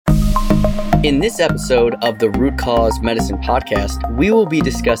In this episode of the Root Cause Medicine podcast, we will be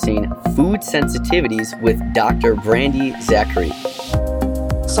discussing food sensitivities with Dr. Brandy Zachary.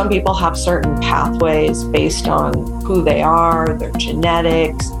 Some people have certain pathways based on who they are, their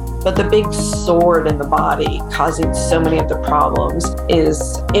genetics, but the big sword in the body causing so many of the problems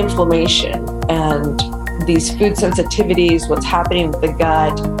is inflammation. And these food sensitivities, what's happening with the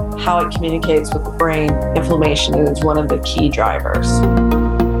gut, how it communicates with the brain, inflammation is one of the key drivers.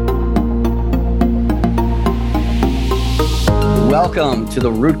 Welcome to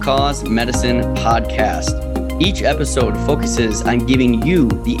the Root Cause Medicine podcast. Each episode focuses on giving you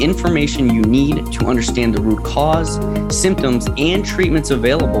the information you need to understand the root cause, symptoms, and treatments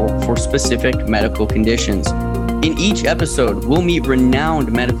available for specific medical conditions. In each episode, we'll meet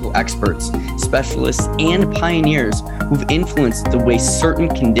renowned medical experts, specialists, and pioneers who've influenced the way certain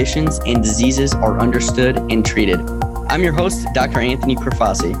conditions and diseases are understood and treated. I'm your host, Dr. Anthony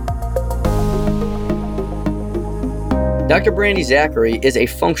Profasi. Dr. Brandy Zachary is a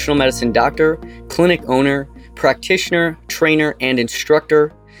functional medicine doctor, clinic owner, practitioner, trainer, and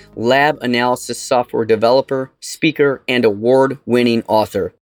instructor, lab analysis software developer, speaker, and award-winning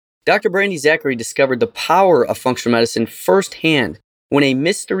author. Dr. Brandy Zachary discovered the power of functional medicine firsthand when a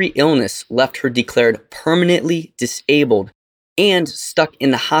mystery illness left her declared permanently disabled and stuck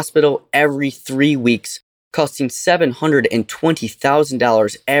in the hospital every 3 weeks, costing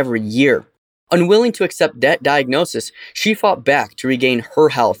 $720,000 every year. Unwilling to accept that diagnosis, she fought back to regain her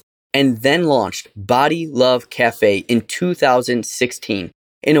health and then launched Body Love Cafe in 2016,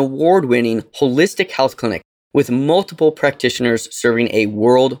 an award-winning holistic health clinic with multiple practitioners serving a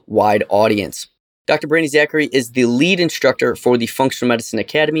worldwide audience. Dr. Brandy Zachary is the lead instructor for the Functional Medicine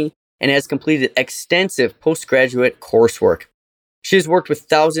Academy and has completed extensive postgraduate coursework. She has worked with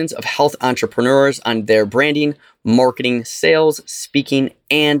thousands of health entrepreneurs on their branding, marketing, sales, speaking,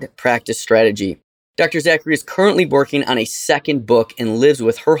 and practice strategy. Dr. Zachary is currently working on a second book and lives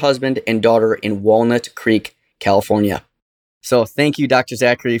with her husband and daughter in Walnut Creek, California. So thank you, Dr.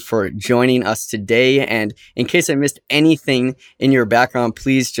 Zachary, for joining us today. And in case I missed anything in your background,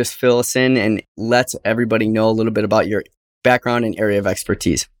 please just fill us in and let everybody know a little bit about your background and area of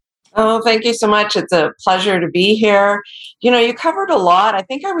expertise. Oh, thank you so much. It's a pleasure to be here. You covered a lot. I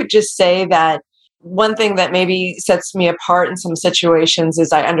think I would just say that one thing that maybe sets me apart in some situations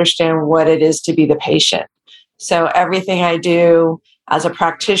is I understand what it is to be the patient. So everything I do as a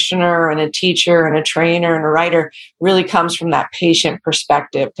practitioner and a teacher and a trainer and a writer really comes from that patient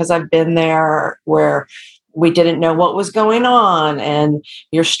perspective, because I've been there where we didn't know what was going on and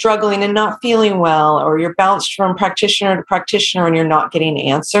you're struggling and not feeling well, or you're bounced from practitioner to practitioner and you're not getting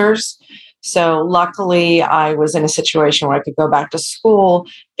answers. So luckily I was in a situation where I could go back to school,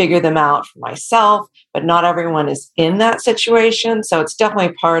 figure them out for myself, but not everyone is in that situation. So it's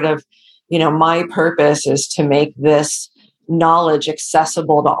definitely part of, my purpose is to make this knowledge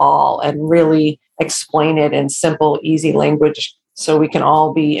accessible to all and really explain it in simple, easy language so we can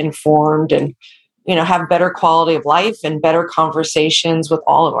all be informed and have better quality of life and better conversations with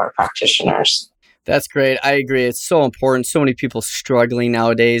all of our practitioners. That's great. I agree. It's so important. So many people struggling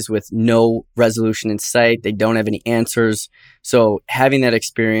nowadays with no resolution in sight. They don't have any answers. So having that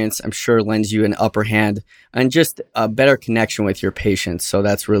experience, I'm sure, lends you an upper hand and just a better connection with your patients. So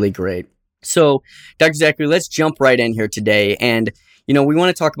that's really great. So Dr. Zachary, let's jump right in here today. And we want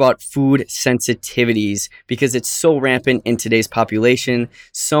to talk about food sensitivities because it's so rampant in today's population.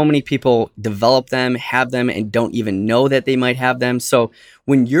 So many people develop them, have them, and don't even know that they might have them. So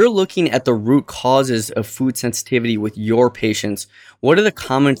when you're looking at the root causes of food sensitivity with your patients, what are the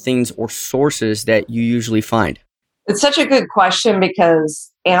common things or sources that you usually find? It's such a good question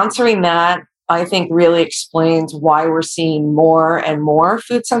because answering that, I think, really explains why we're seeing more and more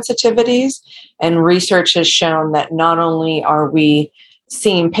food sensitivities. And research has shown that not only are we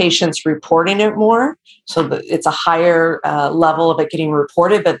seeing patients reporting it more, so that it's a higher level of it getting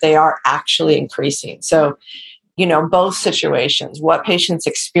reported, but they are actually increasing. So, both situations, what patients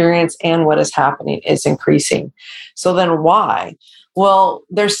experience and what is happening is increasing. So then why? Well,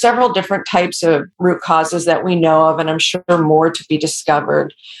 there's several different types of root causes that we know of, and I'm sure more to be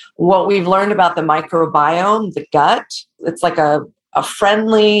discovered. What we've learned about the microbiome, the gut, it's like a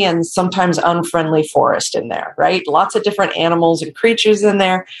friendly and sometimes unfriendly forest in there, right? Lots of different animals and creatures in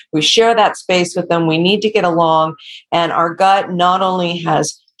there. We share that space with them. We need to get along. And our gut not only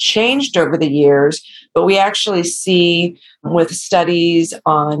has changed over the years, but we actually see with studies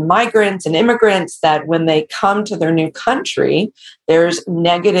on migrants and immigrants that when they come to their new country, there's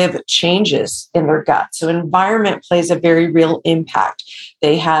negative changes in their gut. So environment plays a very real impact.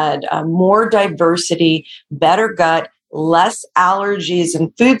 They had more diversity, better gut, less allergies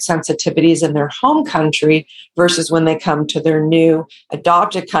and food sensitivities in their home country versus when they come to their new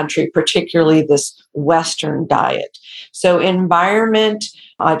adopted country, particularly this Western diet. So environment,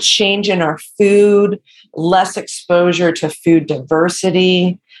 change in our food, less exposure to food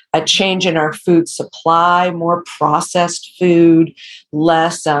diversity, a change in our food supply, more processed food,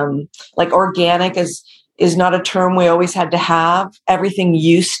 less like organic is not a term we always had to have. Everything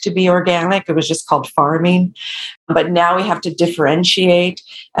used to be organic. It was just called farming. But now we have to differentiate.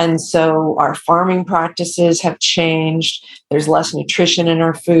 And so our farming practices have changed. There's less nutrition in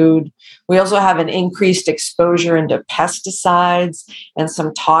our food. We also have an increased exposure into pesticides and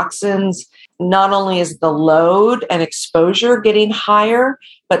some toxins. Not only is the load and exposure getting higher,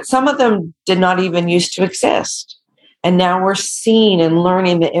 but some of them did not even used to exist. And now we're seeing and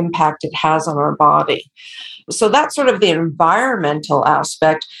learning the impact it has on our body. So that's sort of the environmental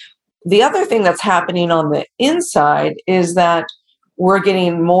aspect. The other thing that's happening on the inside is that we're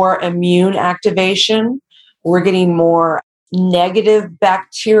getting more immune activation. We're getting more negative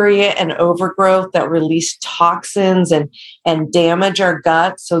bacteria and overgrowth that release toxins and damage our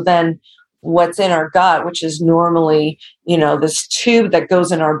gut. So then what's in our gut, which is normally, this tube that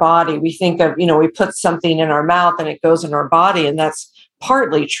goes in our body, we think of, we put something in our mouth and it goes in our body, and that's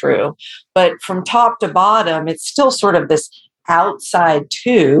partly true. But from top to bottom, it's still sort of this outside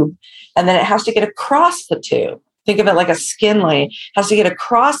tube, and then it has to get across the tube. Think of it like a skin lane. It has to get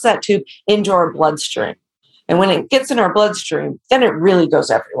across that tube into our bloodstream. And when it gets in our bloodstream, then it really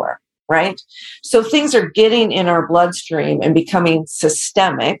goes everywhere, right? So things are getting in our bloodstream and becoming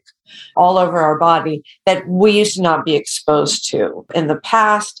systemic all over our body that we used to not be exposed to in the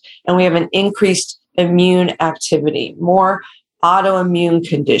past. And we have an increased immune activity, more autoimmune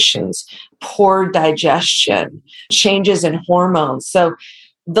conditions, poor digestion, changes in hormones. So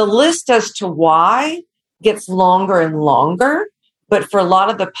the list as to why gets longer and longer. But for a lot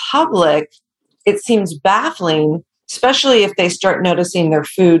of the public, it seems baffling, especially if they start noticing their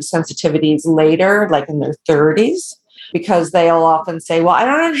food sensitivities later, like in their 30s. Because they'll often say, well, I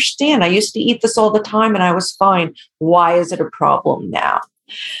don't understand. I used to eat this all the time and I was fine. Why is it a problem now?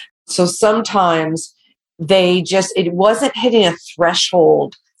 So sometimes it wasn't hitting a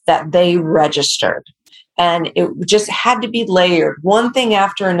threshold that they registered. And it just had to be layered. One thing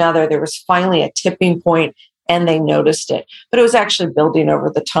after another, there was finally a tipping point and they noticed it. But it was actually building over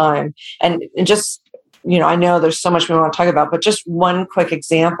the time. And just, I know there's so much we want to talk about, but just one quick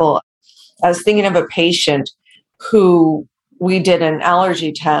example. I was thinking of a patient who we did an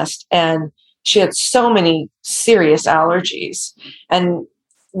allergy test, and she had so many serious allergies. And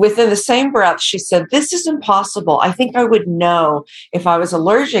within the same breath, she said, this is impossible. I think I would know if I was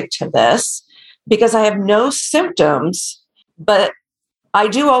allergic to this because I have no symptoms, but I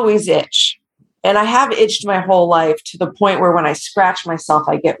do always itch. And I have itched my whole life to the point where when I scratch myself,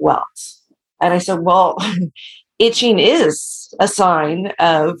 I get welts. And I said, well, itching is a sign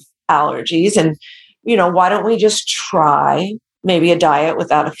of allergies. And why don't we just try maybe a diet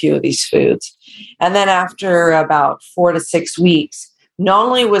without a few of these foods? And then after about 4 to 6 weeks, not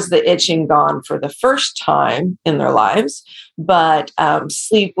only was the itching gone for the first time in their lives, but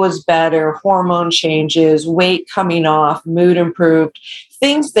sleep was better, hormone changes, weight coming off, mood improved,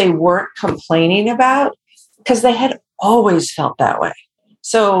 things they weren't complaining about because they had always felt that way.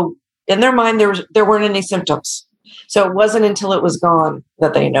 So in their mind, there weren't any symptoms. So it wasn't until it was gone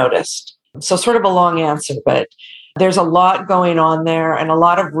that they noticed. So sort of a long answer, but there's a lot going on there and a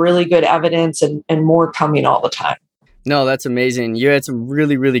lot of really good evidence and more coming all the time. No, that's amazing. You had some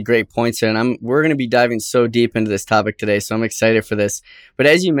really, really great points here, and we're going to be diving so deep into this topic today, so I'm excited for this. But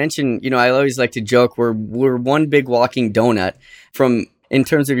as you mentioned, I always like to joke, we're one big walking donut in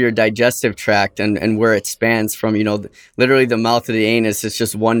terms of your digestive tract and where it spans from, literally the mouth of the anus. It's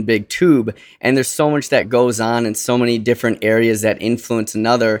just one big tube, and there's so much that goes on in so many different areas that influence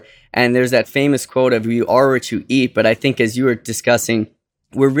another. And there's that famous quote of you are what you eat. But I think as you were discussing,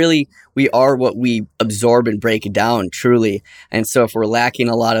 we are what we absorb and break down, truly. And so if we're lacking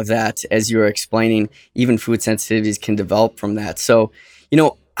a lot of that, as you were explaining, even food sensitivities can develop from that. So,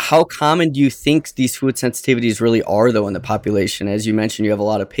 how common do you think these food sensitivities really are, though, in the population? As you mentioned, you have a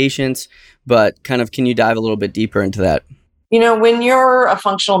lot of patients, but can you dive a little bit deeper into that? When you're a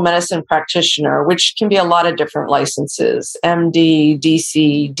functional medicine practitioner, which can be a lot of different licenses, MD,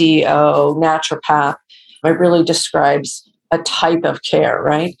 DC, DO, naturopath, it really describes a type of care,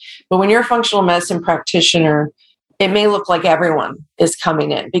 right? But when you're a functional medicine practitioner, it may look like everyone is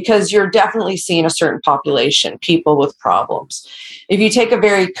coming in because you're definitely seeing a certain population, people with problems. If you take a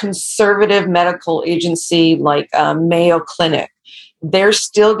very conservative medical agency like Mayo Clinic, they're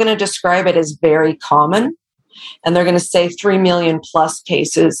still going to describe it as very common. And they're going to say 3 million plus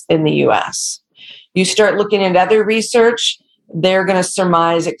cases in the US. You start looking at other research, they're going to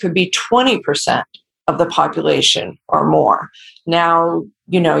surmise it could be 20% of the population or more. Now,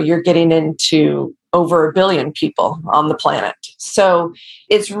 you're getting into over 1 billion people on the planet. So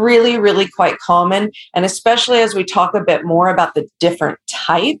it's really, really quite common. And especially as we talk a bit more about the different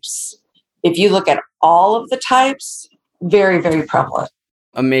types, if you look at all of the types, very, very prevalent.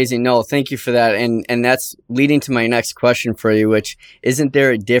 Amazing. No, thank you for that. And that's leading to my next question for you, which isn't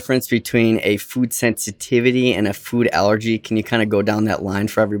there a difference between a food sensitivity and a food allergy? Can you kind of go down that line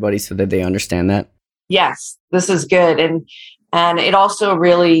for everybody so that they understand that? Yes, this is good. And it also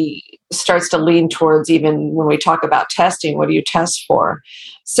really starts to lean towards, even when we talk about testing, what do you test for?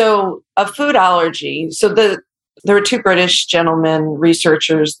 So a food allergy, there were two British gentlemen,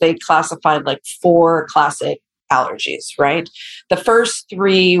 researchers, they classified like 4 classic allergies, right? The first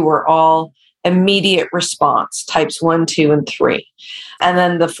 3 were all immediate response, types 1, 2, and 3. And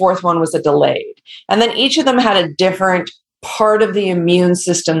then the 4th one was a delayed. And then each of them had a different part of the immune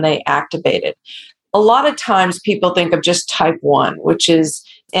system they activated. A lot of times people think of just type 1, which is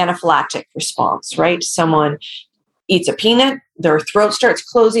anaphylactic response, right? Someone eats a peanut, their throat starts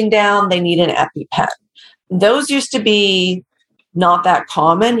closing down, they need an EpiPen. Those used to be not that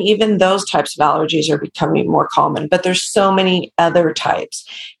common. Even those types of allergies are becoming more common, but there's so many other types.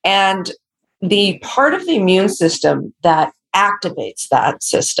 And the part of the immune system that activates that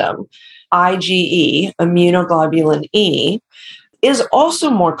system, IgE, immunoglobulin E, is also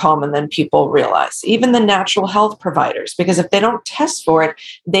more common than people realize, even the natural health providers, because if they don't test for it,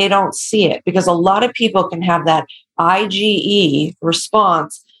 they don't see it, because a lot of people can have that IgE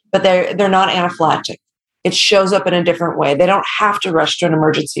response, but they're not anaphylactic. It shows up in a different way. They don't have to rush to an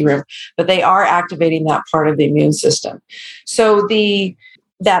emergency room, but they are activating that part of the immune system. So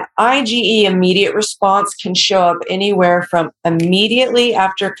that IgE immediate response can show up anywhere from immediately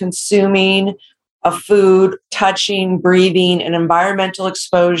after consuming a food, touching, breathing, and environmental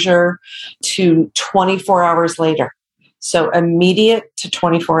exposure to 24 hours later. So immediate to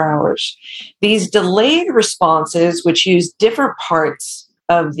 24 hours. These delayed responses, which use different parts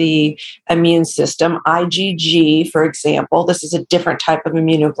of the immune system, IgG, for example, this is a different type of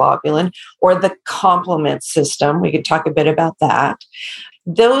immunoglobulin, or the complement system. We could talk a bit about that.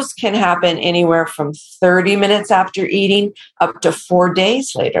 Those can happen anywhere from 30 minutes after eating up to 4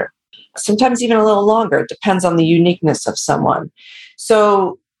 days later. Sometimes even a little longer. It depends on the uniqueness of someone.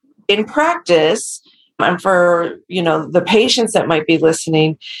 So in practice, and for the patients that might be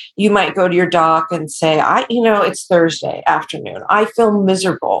listening, you might go to your doc and say, it's Thursday afternoon. I feel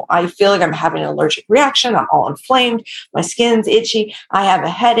miserable. I feel like I'm having an allergic reaction. I'm all inflamed. My skin's itchy. I have a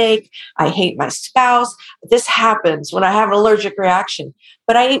headache. I hate my spouse. This happens when I have an allergic reaction.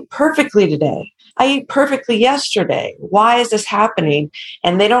 But I ate perfectly today. I ate perfectly yesterday. Why is this happening?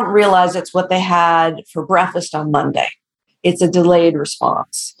 And they don't realize it's what they had for breakfast on Monday. It's a delayed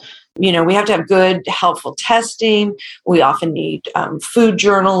response. We have to have good, helpful testing. We often need food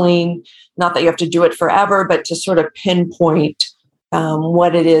journaling. Not that you have to do it forever, but to sort of pinpoint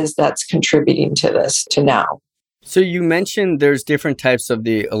what it is that's contributing to this to now. So you mentioned there's different types of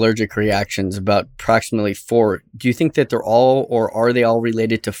the allergic reactions, about approximately 4. Do you think that they're all, or are they all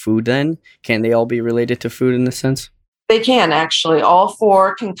related to food then? Can they all be related to food in this sense? They can, actually. All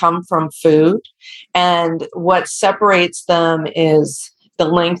 4 can come from food. And what separates them is the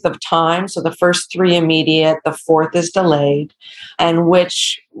length of time. So the first 3 immediate, the 4th is delayed. And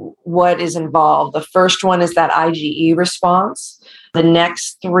what is involved? The first one is that IgE response. The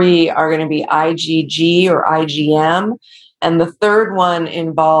next 3 are going to be IgG or IgM. And the third one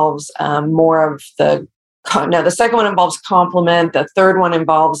involves more of the second one involves complement. The third one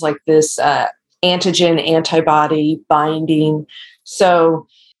involves like this antigen antibody binding. So,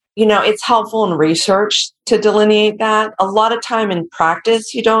 it's helpful in research to delineate that. A lot of time in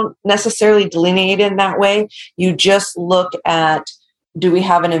practice, you don't necessarily delineate it in that way. You just look at, do we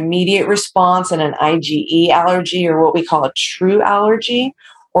have an immediate response and an IgE allergy, or what we call a true allergy?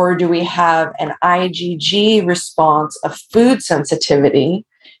 Or do we have an IgG response, a food sensitivity?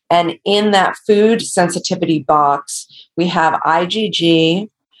 And in that food sensitivity box, we have IgG,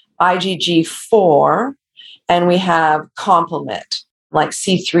 IgG4, and we have complement, like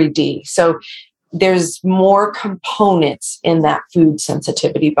C3D. So there's more components in that food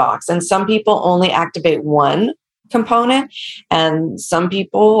sensitivity box. And some people only activate one component, and some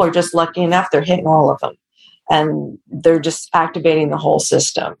people are just lucky enough they're hitting all of them, and they're just activating the whole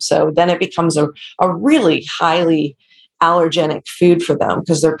system. So then it becomes a really highly allergenic food for them,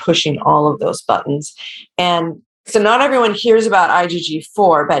 because they're pushing all of those buttons. And So not everyone hears about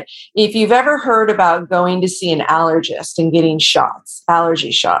IgG4, but if you've ever heard about going to see an allergist and getting shots,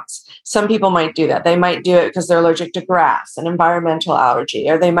 allergy shots, some people might do that. They might do it because they're allergic to grass, an environmental allergy,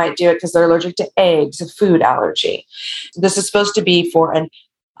 or they might do it because they're allergic to eggs, a food allergy. This is supposed to be for an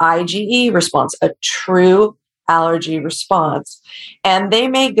IgE response, a true allergy response. And they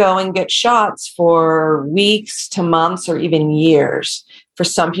may go and get shots for weeks to months or even years. For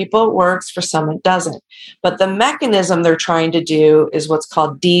some people, it works. For some, it doesn't. But the mechanism they're trying to do is what's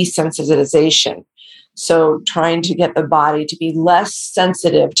called desensitization. So trying to get the body to be less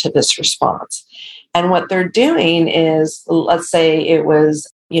sensitive to this response. And what they're doing is, let's say it was,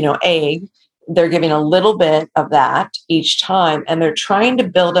 egg. They're giving a little bit of that each time, and they're trying to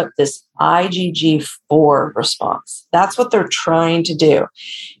build up this IgG4 response. That's what they're trying to do.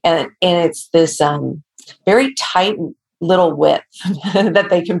 And it's this very tight little width that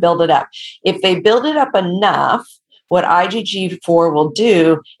they can build it up. If they build it up enough, what IgG4 will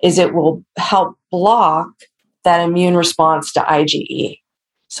do is it will help block that immune response to IgE.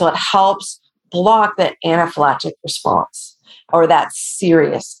 So it helps block that anaphylactic response or that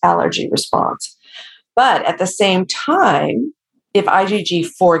serious allergy response. But at the same time, if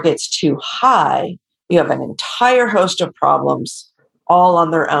IgG4 gets too high, you have an entire host of problems all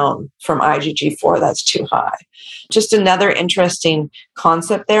on their own from IgG4 that's too high. Just another interesting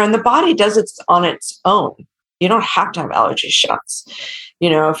concept there. And the body does it on its own. You don't have to have allergy shots.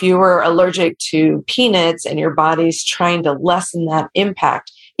 If you were allergic to peanuts and your body's trying to lessen that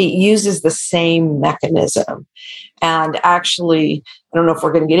impact, it uses the same mechanism. And actually, I don't know if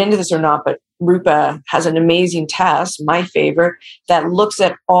we're going to get into this or not, but Rupa has an amazing test, my favorite, that looks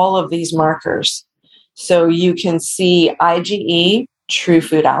at all of these markers. So you can see IgE, true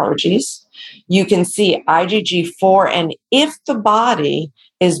food allergies. You can see IgG4, and if the body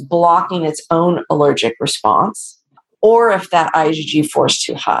is blocking its own allergic response, or if that IgG4 is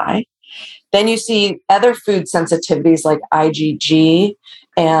too high, then you see other food sensitivities like IgG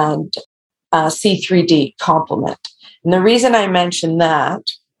and C3D complement. And the reason I mention that,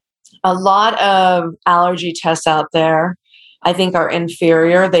 a lot of allergy tests out there, I think, are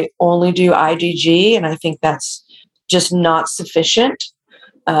inferior. They only do IgG, and I think that's just not sufficient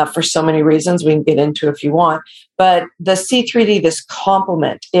for so many reasons we can get into if you want. But the C3D, this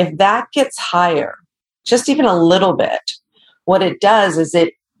complement, if that gets higher, just even a little bit, what it does is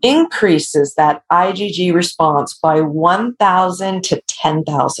it increases that IgG response by 1,000 to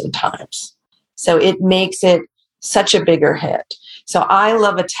 10,000 times. So it makes it such a bigger hit. So I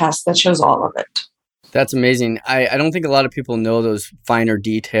love a test that shows all of it. That's amazing. I don't think a lot of people know those finer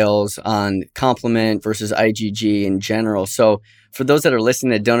details on complement versus IgG in general. So for those that are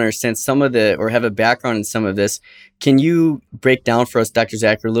listening that don't understand some of or have a background in some of this, can you break down for us, Dr.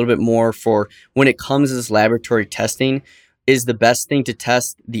 Zachary, a little bit more for when it comes to this laboratory testing? Is the best thing to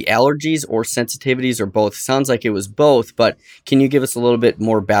test the allergies or sensitivities or both? Sounds like it was both, but can you give us a little bit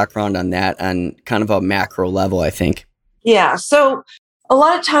more background on that on kind of a macro level, I think? Yeah. So a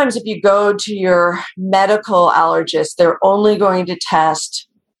lot of times if you go to your medical allergist, they're only going to test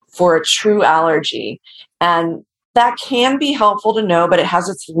for a true allergy. And that can be helpful to know, but it has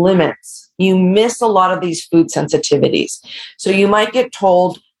its limits. You miss a lot of these food sensitivities. So you might get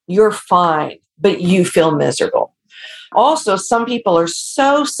told you're fine, but you feel miserable. Also, some people are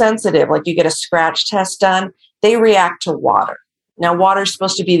so sensitive, like you get a scratch test done, they react to water. Now, water is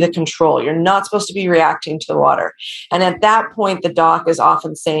supposed to be the control. You're not supposed to be reacting to the water. And at that point, the doc is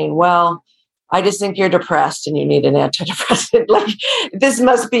often saying, well, I just think you're depressed and you need an antidepressant. Like, this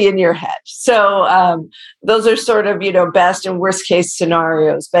must be in your head. So those are sort of, best and worst case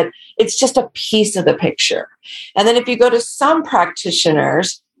scenarios, but it's just a piece of the picture. And then if you go to some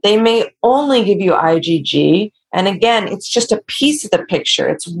practitioners, they may only give you IgG. And again, it's just a piece of the picture.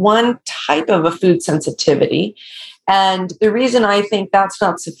 It's one type of a food sensitivity. And the reason I think that's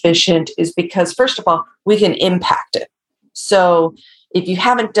not sufficient is because, first of all, we can impact it. So if you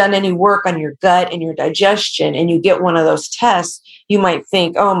haven't done any work on your gut and your digestion and you get one of those tests, you might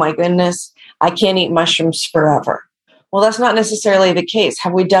think, oh my goodness, I can't eat mushrooms forever. Well, that's not necessarily the case.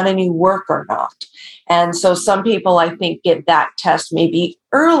 Have we done any work or not? And so some people, I think, get that test maybe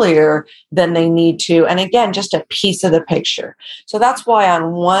earlier than they need to. And again, just a piece of the picture. So that's why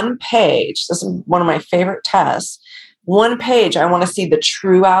on one page, this is one of my favorite tests, one page, I want to see the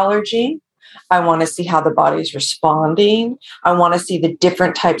true allergy. I want to see how the body's responding. I want to see the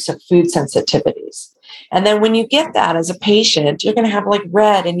different types of food sensitivities. And then when you get that as a patient, you're going to have like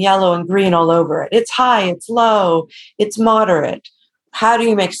red and yellow and green all over it. It's high, it's low, it's moderate. How do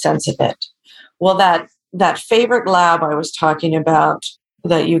you make sense of it? Well, that favorite lab I was talking about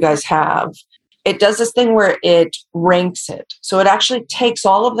that you guys have, it does this thing where it ranks it. So it actually takes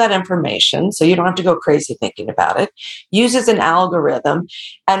all of that information, so you don't have to go crazy thinking about it, uses an algorithm,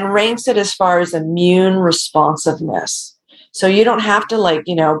 and ranks it as far as immune responsiveness. So you don't have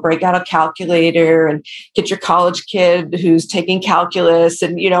to break out a calculator and get your college kid who's taking calculus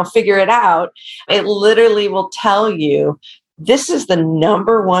and, figure it out. It literally will tell you, this is the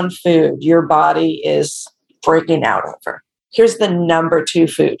number one food your body is freaking out over. Here's the number two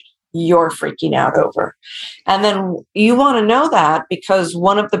food you're freaking out over. And then you want to know that because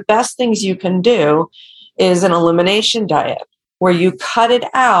one of the best things you can do is an elimination diet where you cut it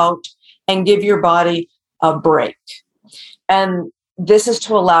out and give your body a break. And this is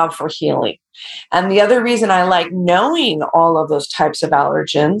to allow for healing. And the other reason I like knowing all of those types of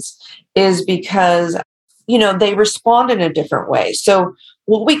allergens is because, they respond in a different way. So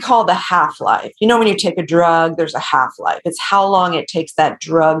what we call the half-life, when you take a drug, there's a half-life. It's how long it takes that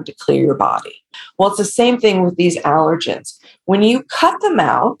drug to clear your body. Well, it's the same thing with these allergens. When you cut them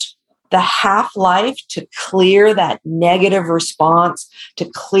out, the half-life to clear that negative response, to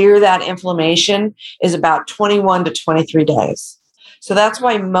clear that inflammation is about 21 to 23 days. So that's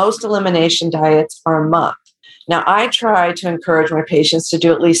why most elimination diets are a month. Now, I try to encourage my patients to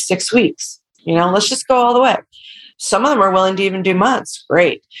do at least 6 weeks. Let's just go all the way. Some of them are willing to even do months.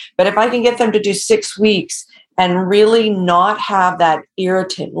 Great. But if I can get them to do 6 weeks and really not have that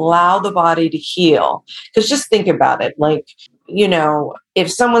irritant, allow the body to heal. Because just think about it.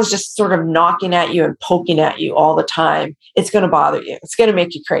 If someone's just sort of knocking at you and poking at you all the time, it's going to bother you. It's going to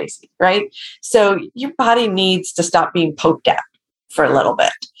make you crazy, right? So your body needs to stop being poked at for a little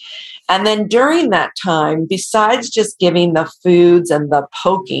bit. And then during that time, besides just giving the foods and the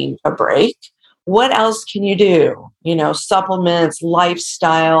poking a break, what else can you do? Supplements,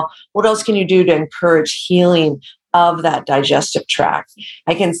 lifestyle. What else can you do to encourage healing of that digestive tract?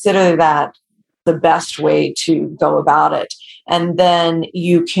 I consider that the best way to go about it. And then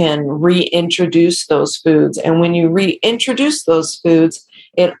you can reintroduce those foods. And when you reintroduce those foods,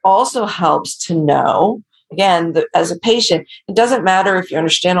 it also helps to know, again, as a patient, it doesn't matter if you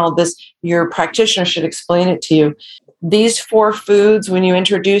understand all this, your practitioner should explain it to you. These 4 foods, when you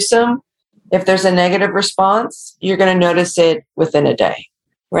introduce them, if there's a negative response, you're going to notice it within a day,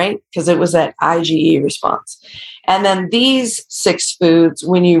 right? Because it was that IgE response. And then these 6 foods,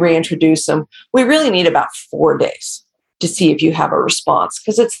 when you reintroduce them, we really need about 4 days to see if you have a response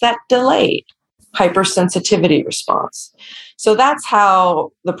because it's that delayed hypersensitivity response. So that's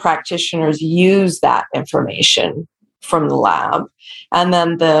how the practitioners use that information from the lab. And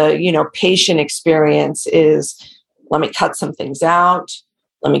then the, patient experience is, let me cut some things out.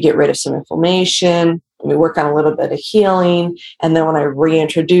 Let me get rid of some inflammation. Let me work on a little bit of healing. And then when I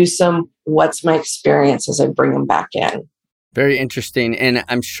reintroduce them, what's my experience as I bring them back in? Very interesting. And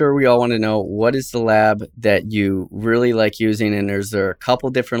I'm sure we all want to know, what is the lab that you really like using? And is there a couple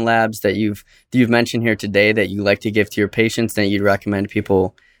different labs that you've mentioned here today that you like to give to your patients that you'd recommend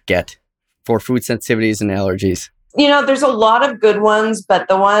people get for food sensitivities and allergies? There's a lot of good ones, but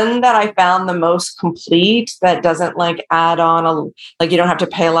the one that I found the most complete that doesn't add on you don't have to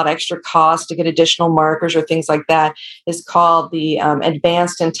pay a lot of extra cost to get additional markers or things like that is called the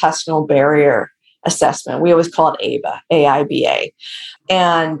Advanced Intestinal Barrier Assessment. We always call it AIBA, AIBA.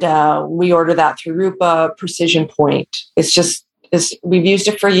 And we order that through Rupa Precision Point. We've used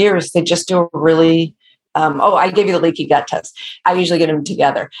it for years. They just do a really I gave you the leaky gut test. I usually get them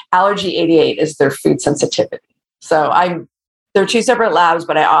together. Allergy 88 is their food sensitivity. So they're 2 separate labs,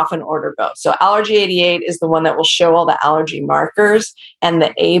 but I often order both. So Allergy 88 is the one that will show all the allergy markers. And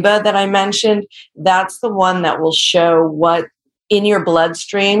the AIBA that I mentioned, that's the one that will show what in your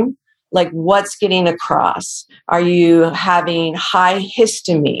bloodstream, what's getting across. Are you having high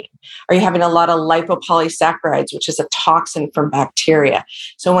histamine? Are you having a lot of lipopolysaccharides, which is a toxin from bacteria?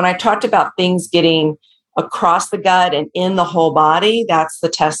 So when I talked about things getting across the gut and in the whole body, that's the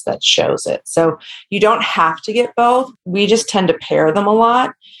test that shows it. So you don't have to get both. We just tend to pair them a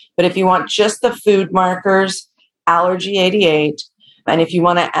lot. But if you want just the food markers, Allergy 88, and if you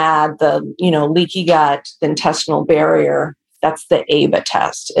want to add the, leaky gut, the intestinal barrier, that's the AIBA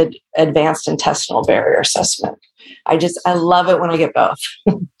test, Advanced Intestinal Barrier Assessment. I love it when I get both.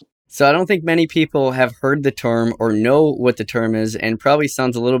 So I don't think many people have heard the term or know what the term is, and probably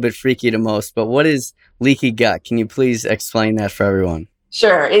sounds a little bit freaky to most, but what is leaky gut? Can you please explain that for everyone?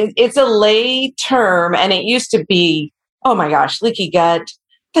 Sure. It's a lay term, and it used to be, oh my gosh, leaky gut,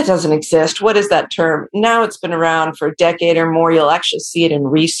 that doesn't exist. What is that term? Now it's been around for a decade or more. You'll actually see it in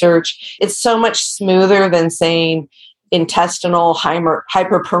research. It's so much smoother than saying intestinal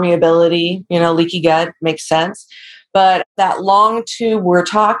hyperpermeability, leaky gut makes sense. But that long tube we're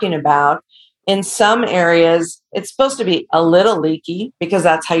talking about, In some areas, it's supposed to be a little leaky because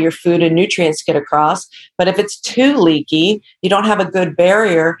that's how your food and nutrients get across. But if it's too leaky, you don't have a good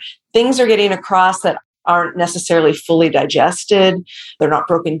barrier, things are getting across that aren't necessarily fully digested. They're not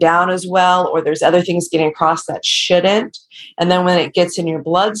broken down as well, or there's other things getting across that shouldn't. And then when it gets in your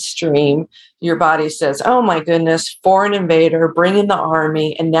bloodstream, your body says, oh my goodness, foreign invader, bring in the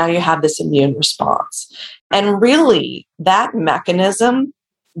army. And now you have this immune response. And really, that mechanism,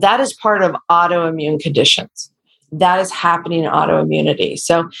 that is part of autoimmune conditions. That is happening in autoimmunity.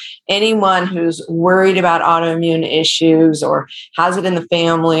 So anyone who's worried about autoimmune issues or has it in the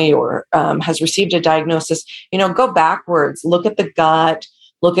family or has received a diagnosis, go backwards, look at the gut,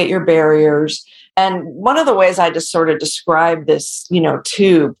 look at your barriers. And one of the ways I just sort of describe this,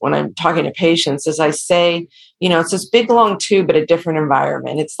 tube when I'm talking to patients is I say, it's this big, long tube, but a different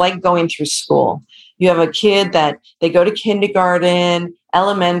environment. It's like going through school. You have a kid that they go to kindergarten,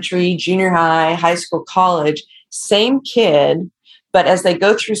 elementary, junior high, high school, college, same kid, but as they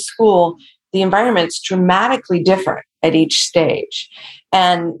go through school, the environment's dramatically different at each stage.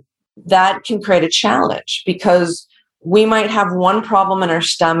 And that can create a challenge because we might have one problem in our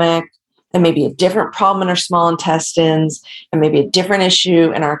stomach and maybe a different problem in our small intestines and maybe a different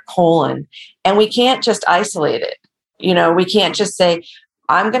issue in our colon. And we can't just isolate it. We can't just say,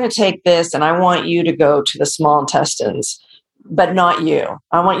 I'm going to take this and I want you to go to the small intestines, but not you.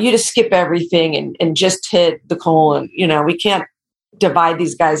 I want you to skip everything and just hit the colon. We can't divide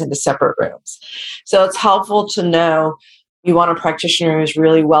these guys into separate rooms. So it's helpful to know you want a practitioner who's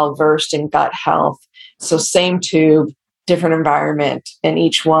really well versed in gut health. So same tube, different environment in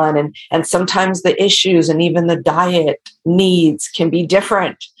each one. And sometimes the issues and even the diet needs can be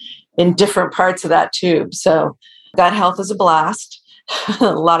different in different parts of that tube. So gut health is a blast,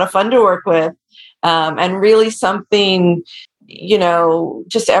 a lot of fun to work with, and really something,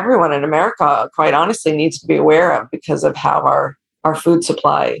 just everyone in America, quite honestly, needs to be aware of because of how our food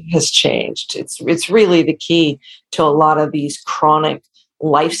supply has changed. It's really the key to a lot of these chronic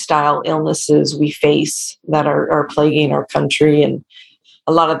lifestyle illnesses we face that are plaguing our country, and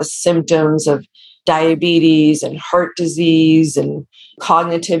a lot of the symptoms of diabetes and heart disease and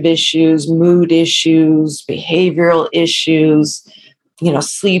cognitive issues, mood issues, behavioral issues,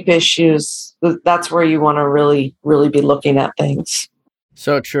 sleep issues. That's where you want to really, really be looking at things.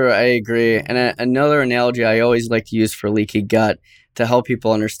 So true. I agree. And another analogy I always like to use for leaky gut to help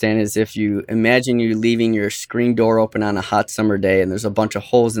people understand is if you imagine you leaving your screen door open on a hot summer day and there's a bunch of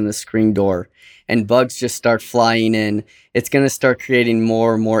holes in the screen door and bugs just start flying in, it's going to start creating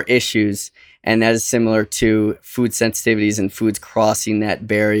more and more issues. And that is similar to food sensitivities and foods crossing that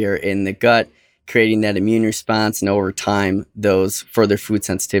barrier in the gut, creating that immune response, and over time, those further food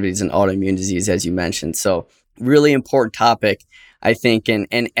sensitivities and autoimmune disease, as you mentioned. So really important topic, I think. And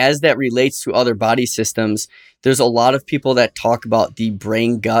as that relates to other body systems, there's a lot of people that talk about the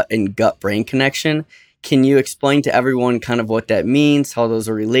brain-gut and gut-brain connection. Can you explain to everyone kind of what that means, how those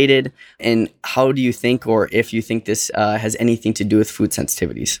are related, and how do you think, or if you think this has anything to do with food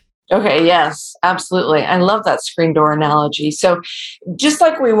sensitivities? Okay, yes, absolutely. I love that screen door analogy. So just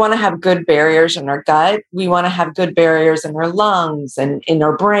like we want to have good barriers in our gut, we want to have good barriers in our lungs and in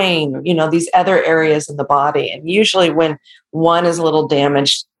our brain, these other areas in the body. And usually when one is a little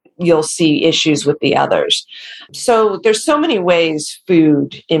damaged, you'll see issues with the others. So there's so many ways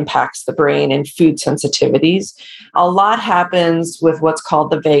food impacts the brain and food sensitivities. A lot happens with what's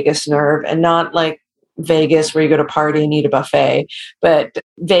called the vagus nerve, and not like Vegas where you go to party and eat a buffet, but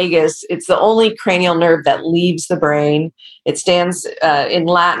vagus, it's the only cranial nerve that leaves the brain. It stands in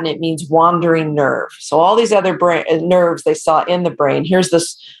Latin, it means wandering nerve. So all these other nerves they saw in the brain, here's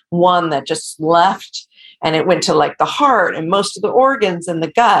this one that just left and it went to like the heart and most of the organs in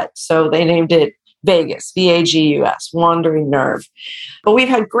the gut. So they named it vagus, VAGUS, wandering nerve. But we've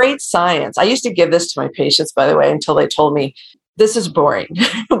had great science. I used to give this to my patients, by the way, until they told me, this is boring.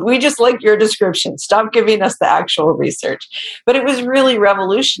 We just like your description. Stop giving us the actual research. But it was really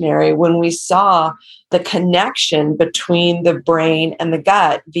revolutionary when we saw the connection between the brain and the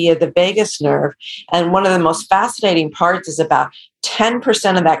gut via the vagus nerve. And one of the most fascinating parts is about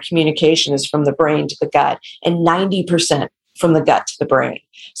 10% of that communication is from the brain to the gut and 90% from the gut to the brain.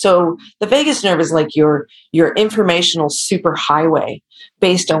 So the vagus nerve is like your informational superhighway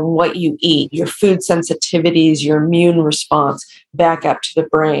based on what you eat, your food sensitivities, your immune response back up to the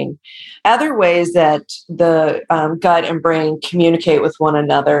brain. Other ways that the gut and brain communicate with one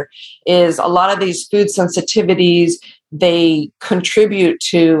another is a lot of these food sensitivities, they contribute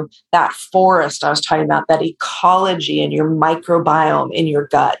to that forest I was talking about, that ecology in your microbiome in your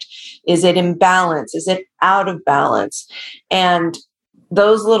gut. Is it in balance? Is it out of balance? And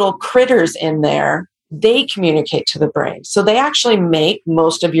those little critters in there, they communicate to the brain. So they actually make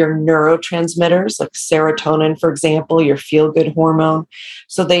most of your neurotransmitters, like serotonin, for example, your feel-good hormone.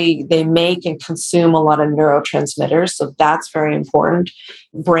 So they make and consume a lot of neurotransmitters. So that's very important.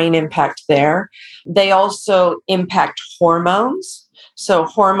 Brain impact there. They also impact hormones. So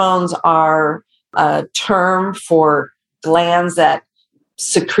hormones are a term for glands that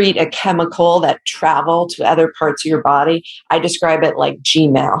secrete a chemical that travel to other parts of your body. I describe it like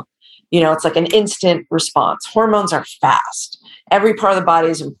Gmail. It's like an instant response. Hormones are fast. Every part of the body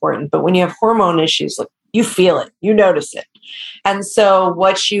is important. But when you have hormone issues, like, you feel it, you notice it. And so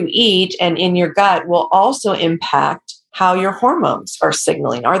what you eat and in your gut will also impact how your hormones are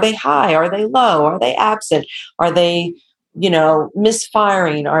signaling. Are they high? Are they low? Are they absent? Are they,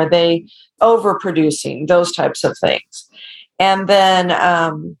 misfiring? Are they overproducing? Those types of things. And then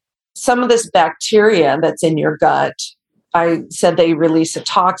some of this bacteria that's in your gut, I said they release a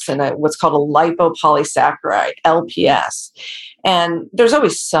toxin, what's called a lipopolysaccharide, LPS. And there's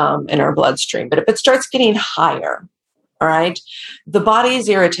always some in our bloodstream, but if it starts getting higher, all right, the body is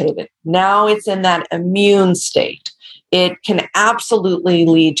irritated. Now it's in that immune state. It can absolutely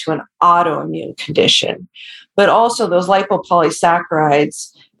lead to an autoimmune condition. But also those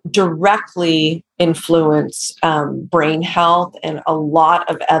lipopolysaccharides directly influence brain health and a lot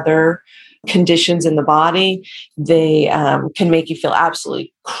of other conditions in the body. They can make you feel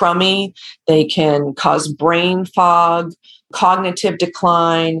absolutely crummy. They can cause brain fog, cognitive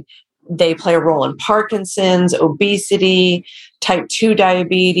decline. They play a role in Parkinson's, obesity, type 2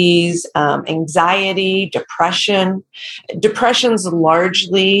 diabetes, anxiety, depression. Depression's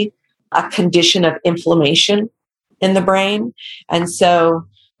largely a condition of inflammation in the brain. And so,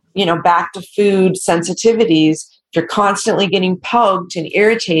 back to food sensitivities, if you're constantly getting poked and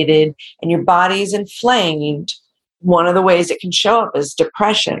irritated and your body's inflamed, one of the ways it can show up is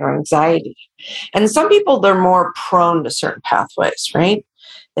depression or anxiety. And some people, they're more prone to certain pathways, right?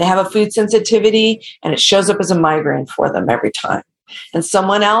 They have a food sensitivity and it shows up as a migraine for them every time. And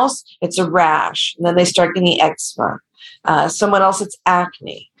someone else, it's a rash, and then they start getting eczema. Someone else, it's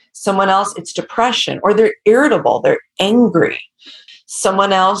acne. Someone else, it's depression, or they're irritable, they're angry.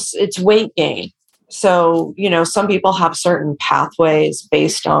 Someone else, it's weight gain. So, some people have certain pathways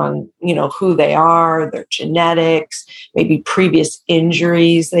based on, who they are, their genetics, maybe previous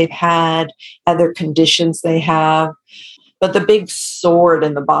injuries they've had, other conditions they have. But the big sword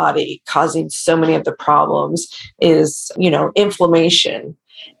in the body causing so many of the problems is, inflammation.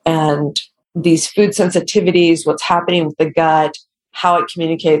 And these food sensitivities, what's happening with the gut, how it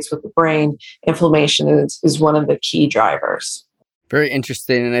communicates with the brain, inflammation is one of the key drivers. Very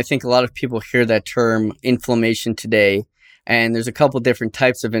interesting. And I think a lot of people hear that term inflammation today. And there's a couple different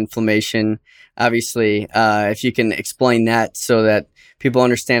types of inflammation. Obviously, if you can explain that so that people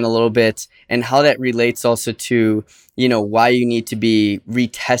understand a little bit and how that relates also to, why you need to be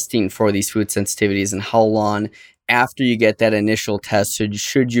retesting for these food sensitivities and how long after you get that initial test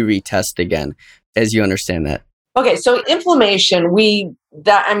should you retest again, as you understand that. Okay, so inflammation,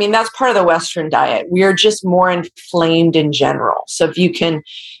 that's part of the Western diet. We are just more inflamed in general. So if you can,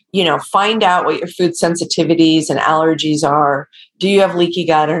 find out what your food sensitivities and allergies are, do you have leaky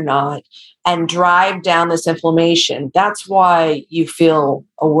gut or not, and drive down this inflammation, that's why you feel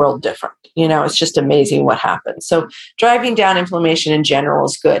a world different. It's just amazing what happens. So driving down inflammation in general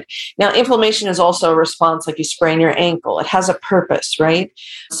is good. Now, inflammation is also a response like you sprain your ankle. It has a purpose, right?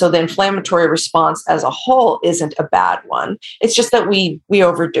 So the inflammatory response as a whole isn't a bad one. It's just that we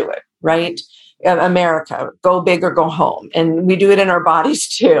overdo it, right? America, go big or go home. And we do it in our bodies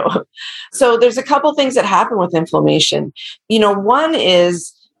too. So there's a couple things that happen with inflammation. One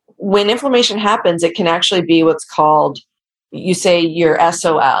is when inflammation happens, it can actually be what's called, you say your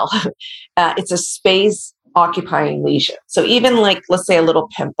SOL. It's a space occupying lesion. So even like, let's say a little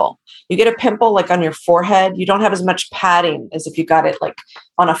pimple, you get a pimple like on your forehead, you don't have as much padding as if you got it like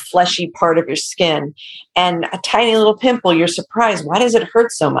on a fleshy part of your skin, and a tiny little pimple, you're surprised. Why does it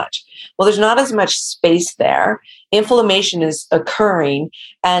hurt so much? Well, there's not as much space there. Inflammation is occurring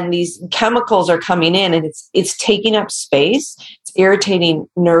and these chemicals are coming in and it's taking up space. It's irritating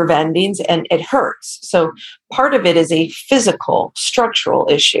nerve endings and it hurts. So part of it is a physical, structural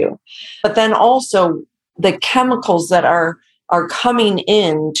issue. But then also the chemicals that are coming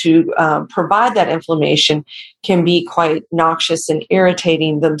in to provide that inflammation can be quite noxious and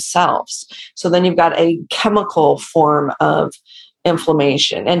irritating themselves. So then you've got a chemical form of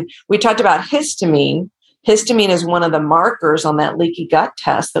inflammation. And we talked about histamine. Histamine is one of the markers on that leaky gut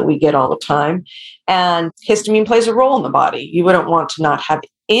test that we get all the time. And histamine plays a role in the body. You wouldn't want to not have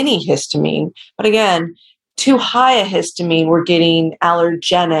any histamine. But again, too high a histamine, we're getting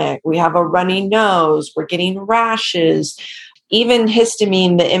allergenic, we have a runny nose, we're getting rashes. Even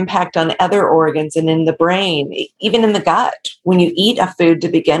histamine, the impact on other organs and in the brain, even in the gut, when you eat a food to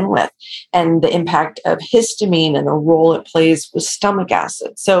begin with, and the impact of histamine and the role it plays with stomach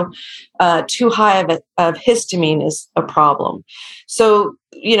acid. So too high of histamine is a problem. So,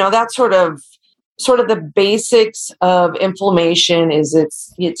 that's sort of the basics of inflammation. Is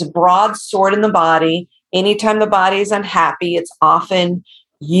it's a broad sword in the body. Anytime the body is unhappy, it's often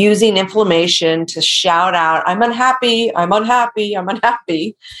using inflammation to shout out, I'm unhappy, I'm unhappy, I'm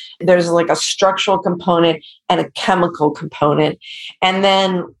unhappy. There's like a structural component and a chemical component. And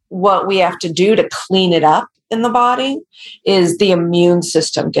then what we have to do to clean it up in the body is the immune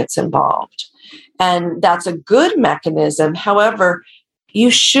system gets involved. And that's a good mechanism. However,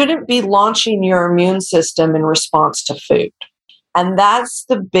 you shouldn't be launching your immune system in response to food. And that's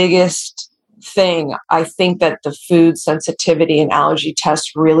the biggest thing I think that the food sensitivity and allergy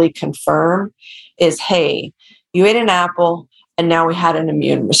tests really confirm is, hey, you ate an apple and now we had an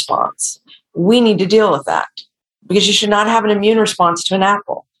immune response. We need to deal with that because you should not have an immune response to an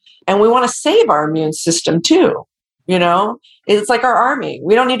apple. And we want to save our immune system too. It's like our army.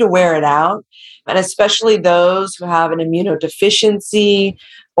 We don't need to wear it out. And especially those who have an immunodeficiency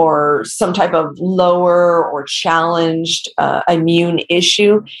or some type of lower or challenged immune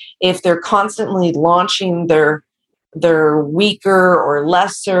issue, if they're constantly launching their weaker or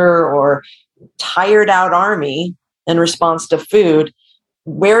lesser or tired out army in response to food,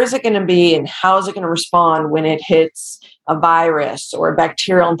 where is it going to be and how is it going to respond when it hits a virus or a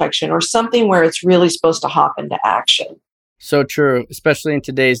bacterial infection or something where it's really supposed to hop into action? So true, especially in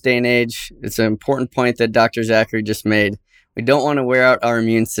today's day and age. It's an important point that Dr. Zachary just made. We don't want to wear out our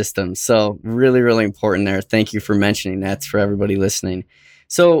immune system. So really, really important there. Thank you for mentioning that for everybody listening.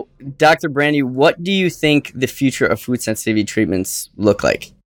 So Dr. Brandy, what do you think the future of food sensitivity treatments look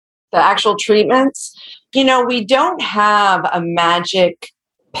like? The actual treatments, we don't have a magic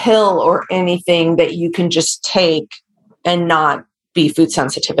pill or anything that you can just take and not be food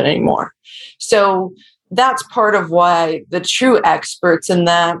sensitive anymore. So that's part of why the true experts in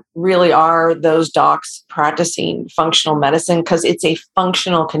that really are those docs practicing functional medicine, because it's a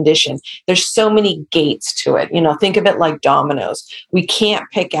functional condition. There's so many gates to it. Think of it like dominoes. We can't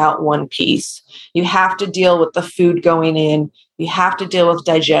pick out one piece. You have to deal with the food going in. You have to deal with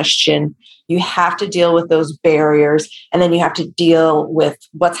digestion. You have to deal with those barriers. And then you have to deal with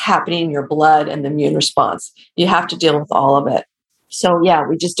what's happening in your blood and the immune response. You have to deal with all of it. So yeah,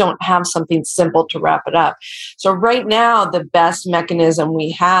 we just don't have something simple to wrap it up. So right now, the best mechanism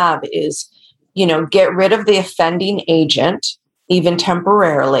we have is, get rid of the offending agent, even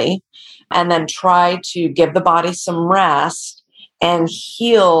temporarily, and then try to give the body some rest and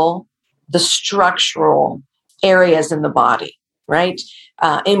heal the structural areas in the body, right?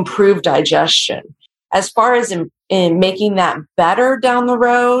 Improve digestion. As far as in making that better down the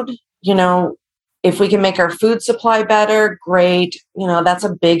road, if we can make our food supply better, great. That's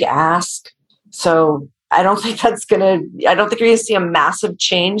a big ask. So I don't think you're going to see a massive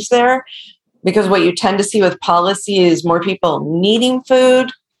change there, because what you tend to see with policy is more people needing food.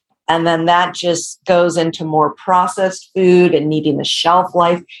 And then that just goes into more processed food and needing a shelf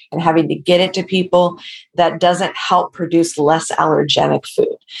life and having to get it to people. That doesn't help produce less allergenic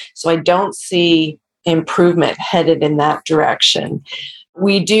food. So I don't see improvement headed in that direction.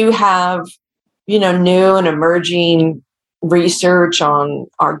 We do have new and emerging research on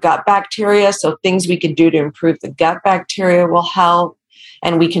our gut bacteria. So things we can do to improve the gut bacteria will help.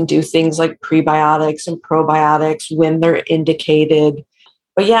 And we can do things like prebiotics and probiotics when they're indicated.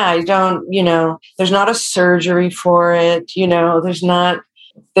 But yeah, there's not a surgery for it.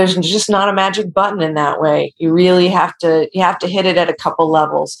 There's just not a magic button in that way. You really have to hit it at a couple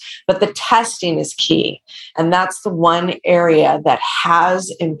levels, but the testing is key. And that's the one area that has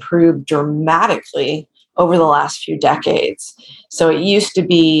improved dramatically over the last few decades. So it used to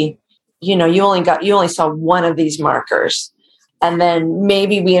be, you only saw one of these markers. And then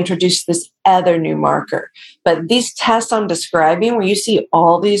maybe we introduced this other new marker. But these tests I'm describing, where you see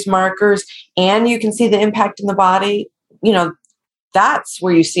all these markers and you can see the impact in the body, that's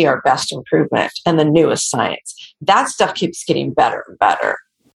where you see our best improvement and the newest science. That stuff keeps getting better and better.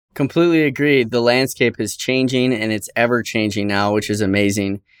 Completely agree. The landscape is changing and it's ever changing now, which is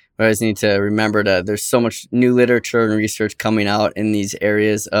amazing. We always need to remember that there's so much new literature and research coming out in these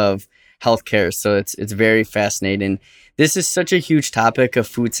areas of healthcare. So it's very fascinating. This is such a huge topic of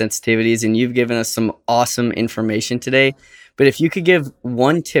food sensitivities, and you've given us some awesome information today. But if you could give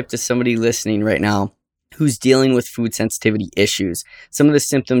one tip to somebody listening right now who's dealing with food sensitivity issues. Some of the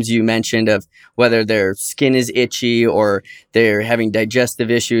symptoms you mentioned of whether their skin is itchy or they're having digestive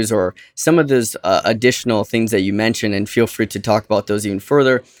issues or some of those additional things that you mentioned, and feel free to talk about those even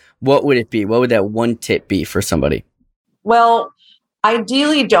further. What would it be? What would that one tip be for somebody? Well,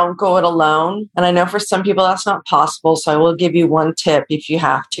 ideally, don't go it alone. And I know for some people that's not possible. So I will give you one tip if you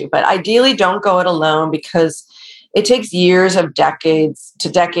have to. But ideally, don't go it alone because it takes years of decades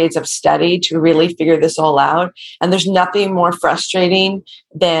of study to really figure this all out. And there's nothing more frustrating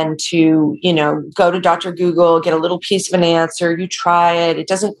than to, go to Dr. Google, get a little piece of an answer, you try it, it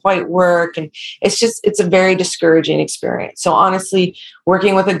doesn't quite work. And it's a very discouraging experience. So honestly,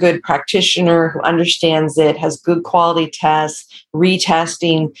 working with a good practitioner who understands it, has good quality tests,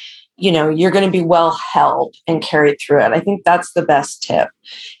 retesting, you're going to be well held and carried through it. I think that's the best tip.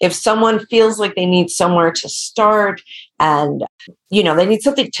 If someone feels like they need somewhere to start and, they need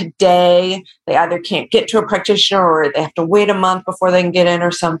something today, they either can't get to a practitioner or they have to wait a month before they can get in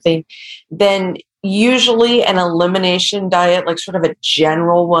or something, then usually an elimination diet, like sort of a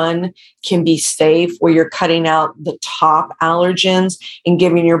general one, can be safe where you're cutting out the top allergens and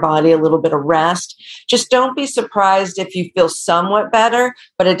giving your body a little bit of rest. Just don't be surprised if you feel somewhat better,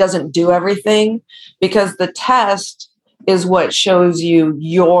 but it doesn't do everything, because the test is what shows you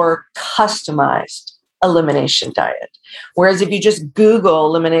your customized elimination diet. Whereas if you just Google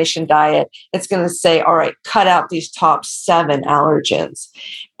elimination diet, it's going to say, all right, cut out these top 7 allergens.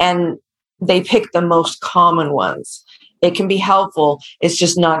 And they pick the most common ones. It can be helpful. It's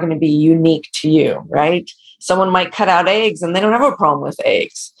just not going to be unique to you, right? Someone might cut out eggs and they don't have a problem with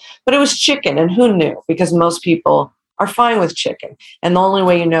eggs, but it was chicken, and who knew? Because most people are fine with chicken. And the only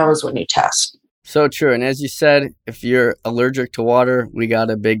way you know is when you test. So true. And as you said, if you're allergic to water, we got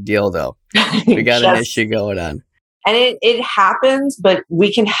a big deal though. We got an issue going on. And it happens, but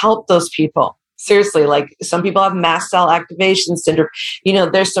we can help those people. Seriously, like some people have mast cell activation syndrome.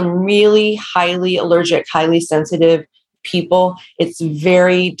 There's some really highly allergic, highly sensitive people. It's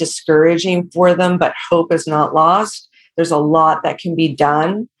very discouraging for them, but hope is not lost. There's a lot that can be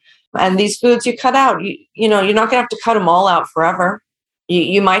done. And these foods you cut out, you're not going to have to cut them all out forever.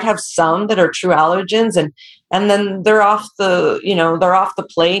 You might have some that are true allergens and then they're off the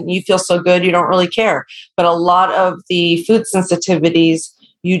plate and you feel so good you don't really care. But a lot of the food sensitivities,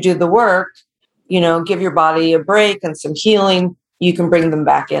 you do the work, give your body a break and some healing, you can bring them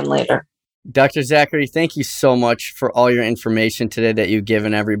back in later. Dr. Zachary, thank you so much for all your information today that you've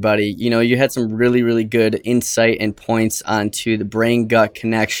given everybody. You had some really, really good insight and points onto the brain-gut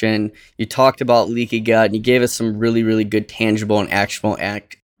connection. You talked about leaky gut, and you gave us some really, really good tangible and actionable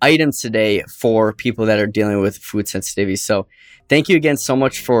items today for people that are dealing with food sensitivity. So thank you again so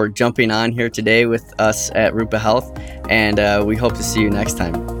much for jumping on here today with us at Rupa Health, and we hope to see you next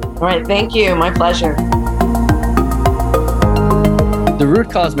time. All right, thank you. My pleasure. The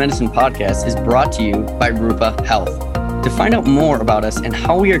Root Cause Medicine podcast is brought to you by Rupa Health. To find out more about us and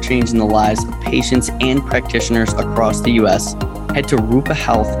how we are changing the lives of patients and practitioners across the U.S., head to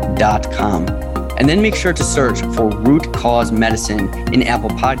rupahealth.com. And then make sure to search for Root Cause Medicine in Apple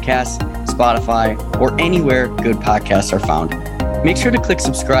Podcasts, Spotify, or anywhere good podcasts are found. Make sure to click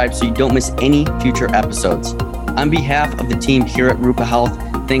subscribe so you don't miss any future episodes. On behalf of the team here at Rupa Health,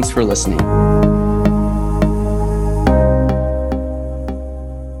 thanks for listening.